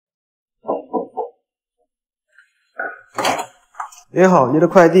您好，您的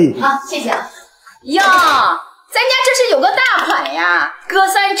快递。好，谢谢啊。哟，咱家这是有个大款呀，隔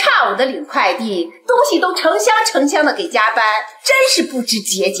三差五的领快递，东西都成箱成箱的给加班，真是不知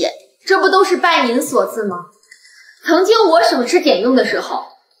节俭。这不都是拜您所赐吗？曾经我省吃俭用的时候，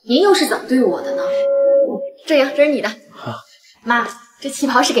您又是怎么对我的呢？这样，这是你的。好，妈，这旗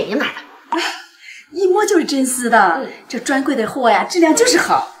袍是给您买的。一摸就是真丝的，这专柜的货呀，质量就是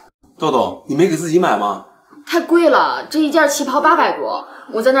好。豆豆，你没给自己买吗？太贵了，这一件旗袍800多，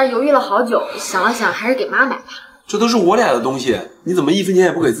我在那儿犹豫了好久，想了想，还是给妈买吧。这都是我俩的东西，你怎么1分钱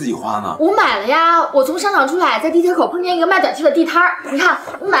也不给自己花呢？我买了呀，我从商场出来，在地铁口碰见一个卖短袖的地摊儿，你看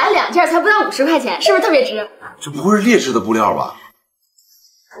我买了2件，才不到50块钱，是不是特别值？这不会是劣质的布料吧？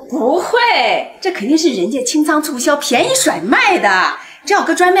不会，这肯定是人家清仓促销、便宜甩卖的。这要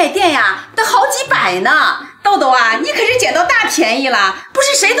搁专卖店呀，得好几百呢。豆豆啊，你可是捡到大便宜了，不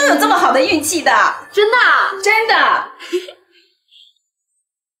是谁都有这么好的运气的。真的？真的。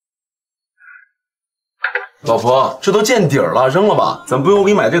老婆，这都见底儿了，扔了吧，咱不用我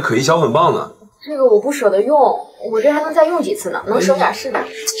给你买这个可疑小粉棒呢。这个我不舍得用，我这还能再用几次呢，能省点是点。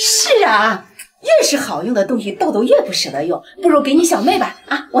是啊，越是好用的东西，豆豆越不舍得用，不如给你小妹吧。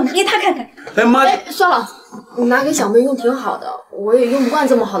啊，我拿给她看看。哎妈！哎，算了，你拿给小妹用挺好的，我也用不惯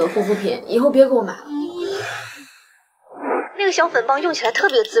这么好的护肤品，以后别给我买了。那个小粉棒用起来特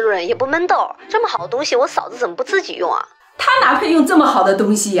别滋润，也不闷痘，这么好的东西，我嫂子怎么不自己用啊？她哪配用这么好的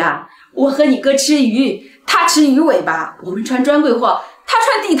东西呀？我和你哥吃鱼，他吃鱼尾巴，我们穿专柜货，他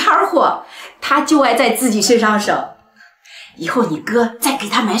穿地摊货，他就爱在自己身上省。以后你哥再给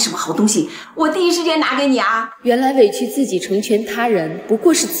他买什么好东西，我第一时间拿给你啊！原来委屈自己成全他人，不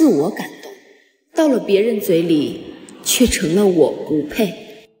过是自我感动，到了别人嘴里，却成了我不配。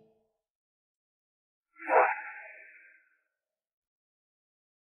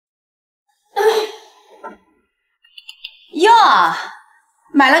哟，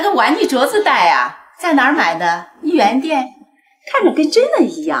买了个玩具镯子戴啊，在哪儿买的？一元店，看着跟真的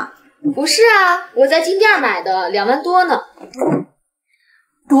一样。不是啊，我在金店买的，2万多呢。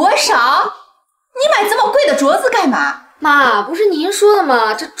多少？你买这么贵的镯子干嘛？妈，不是您说的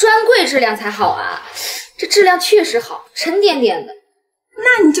吗？这专柜质量才好啊，这质量确实好，沉甸甸的。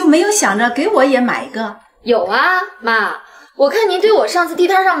那你就没有想着给我也买一个？有啊，妈，我看您对我上次地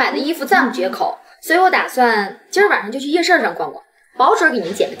摊上买的衣服赞不绝口，所以我打算今儿晚上就去夜市上逛逛，保准给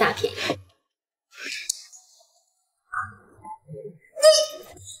您捡个大便宜。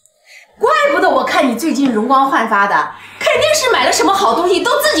怪不得我看你最近容光焕发的，肯定是买了什么好东西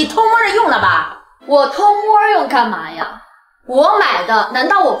都自己偷摸着用了吧？我偷摸用干嘛呀？我买的难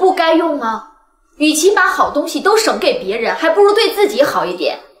道我不该用吗？与其把好东西都省给别人，还不如对自己好一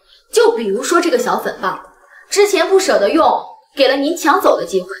点。就比如说这个小粉棒，之前不舍得用，给了您抢走的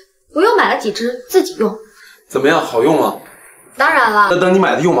机会，我又买了几支自己用。怎么样，好用吗？当然了。那等你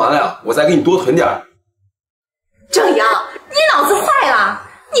买的用完了呀，我再给你多囤点儿。正阳，你脑子坏了？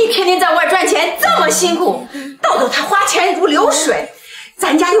你天天在外赚钱这么辛苦，豆豆他花钱如流水，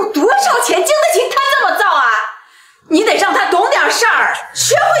咱家有多少钱经得起他这么造啊？你得让他懂点事儿，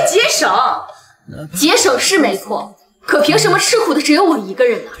学会节省。节省是没错，可凭什么吃苦的只有我一个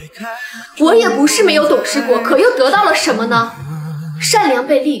人呢？我也不是没有懂事过，可又得到了什么呢？善良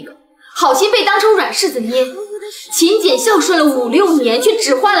被利用，好心被当成软柿子捏，勤俭孝顺了5、6年，却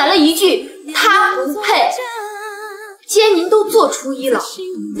只换来了一句他不配。既然您都做初一了，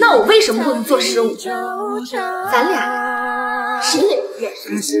那我为什么不能做15？咱俩谁也不认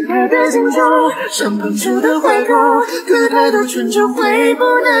识。是爱的尽头，像当初的怀抱，可太多春秋会不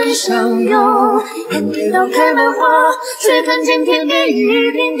能相拥。还没到开满花，却看见天边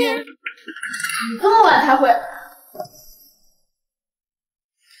一点点。你这么晚才回？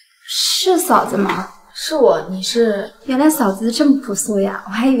是嫂子吗？是我，你是？原来嫂子这么朴素呀，我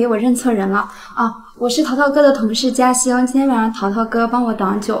还以为我认错人了啊！我是淘淘哥的同事嘉兴，今天晚上淘淘哥帮我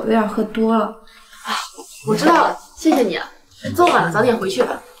挡酒，有点喝多了。啊，我知道了，谢谢你啊。这么晚了，早点回去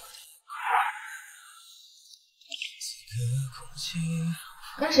吧。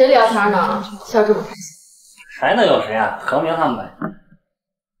跟谁聊天呢？笑这么开心。还能有谁啊？何明他们呗。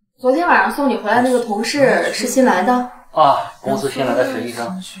昨天晚上送你回来那个同事是新来的？啊，公司新来的实习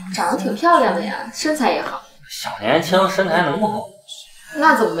生，长得挺漂亮的呀，身材也好。小年轻身材能不好？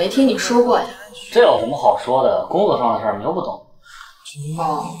那怎么没听你说过呀？这有什么好说的？工作上的事儿你又不懂。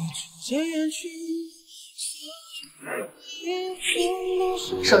哦。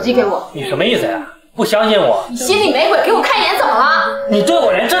手机给我。你什么意思呀？不相信我？你心里没鬼，给我看一眼怎么了？你对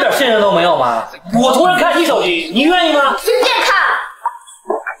我连这点信任都没有吗？我突然看你手机，你愿意吗？随便看。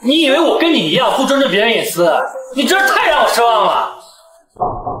你以为我跟你一样不尊重别人隐私？你真是太让我失望了。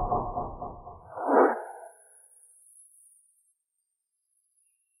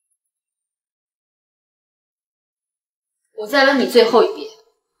我再问你最后一遍，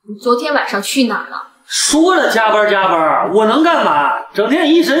你昨天晚上去哪儿了？说了加班，我能干嘛？整天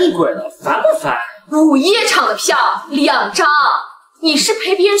疑神疑鬼的，烦不烦？午夜场的票2张，你是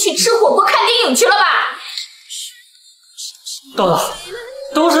陪别人去吃火锅、看电影去了吧？豆豆，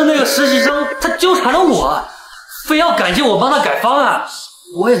都是那个实习生，他纠缠了我，非要感谢我帮他改方案，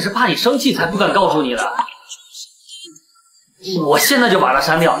我也是怕你生气才不敢告诉你的。我现在就把他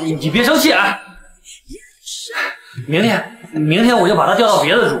删掉，你别生气啊！明天我就把他调到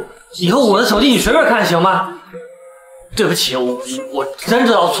别的组，以后我的手机你随便看行吗？对不起，我真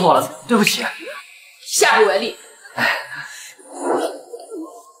知道错了，对不起。下不为例。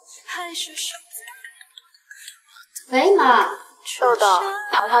喂，妈。豆豆，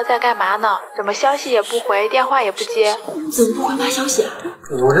淘淘在干嘛呢？怎么消息也不回，电话也不接？怎么不回妈消息啊？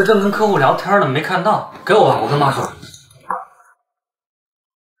我这正跟客户聊天呢，没看到。给我吧，我跟妈说。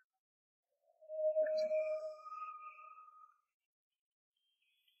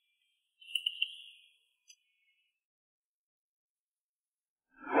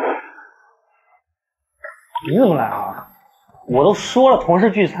你怎么来啊？我都说了同事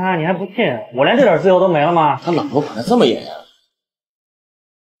聚餐，你还不信？我连这点自由都没了吗？他老婆管得这么严呀？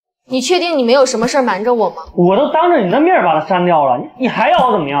你确定你没有什么事瞒着我吗？我都当着你的面把他删掉了，你还要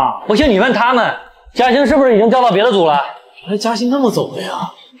我怎么样？不信你问他们，嘉欣是不是已经调到别的组了？原来嘉欣那么走的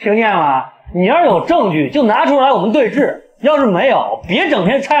呀？听见了？你要是有证据就拿出来我们对质，要是没有，别整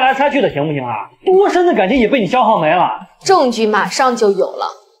天猜来猜去的，行不行啊？多深的感情也被你消耗没了。证据马上就有了。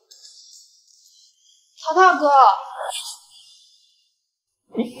淘淘哥，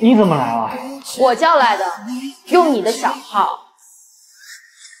你怎么来了？我叫来的，用你的小号。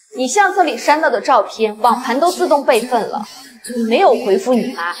你相册里删到的照片，网盘都自动备份了。你没有回复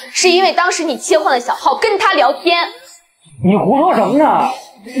你妈，是因为当时你切换了小号跟她聊天。你胡说什么呢？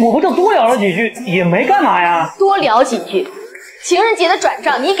我不就多聊了几句，也没干嘛呀。多聊几句。情人节的转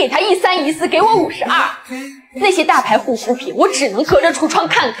账，你给他13、14，给我52。那些大牌护肤品，我只能隔着橱窗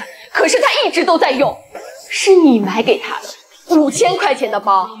看看，可是他一直都在用。是你买给他的5000块钱的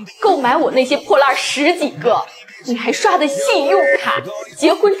包，够买我那些破烂10几个。你还刷的信用卡，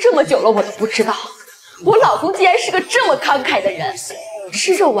结婚这么久了，我都不知道，我老公竟然是个这么慷慨的人，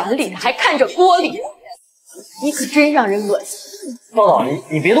吃着碗里的还看着锅里的，你可真让人恶心。豆豆，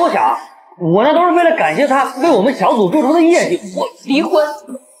你别多想，我那都是为了感谢他为我们小组做出的业绩。我离婚，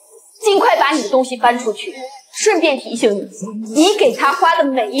尽快把你的东西搬出去。顺便提醒你，你给他花的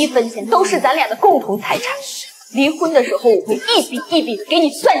每一分钱都是咱俩的共同财产。离婚的时候，我会一笔一笔的给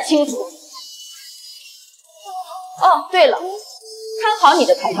你算清楚。哦，对了，看好你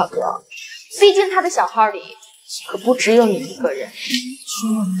的淘淘哥，毕竟他的小号里可不只有你一个人。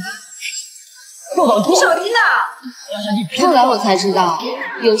豆豆，你手机呢？后来我才知道，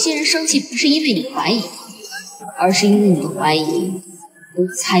有些人生气不是因为你怀疑，而是因为你的怀疑都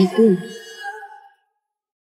猜对了。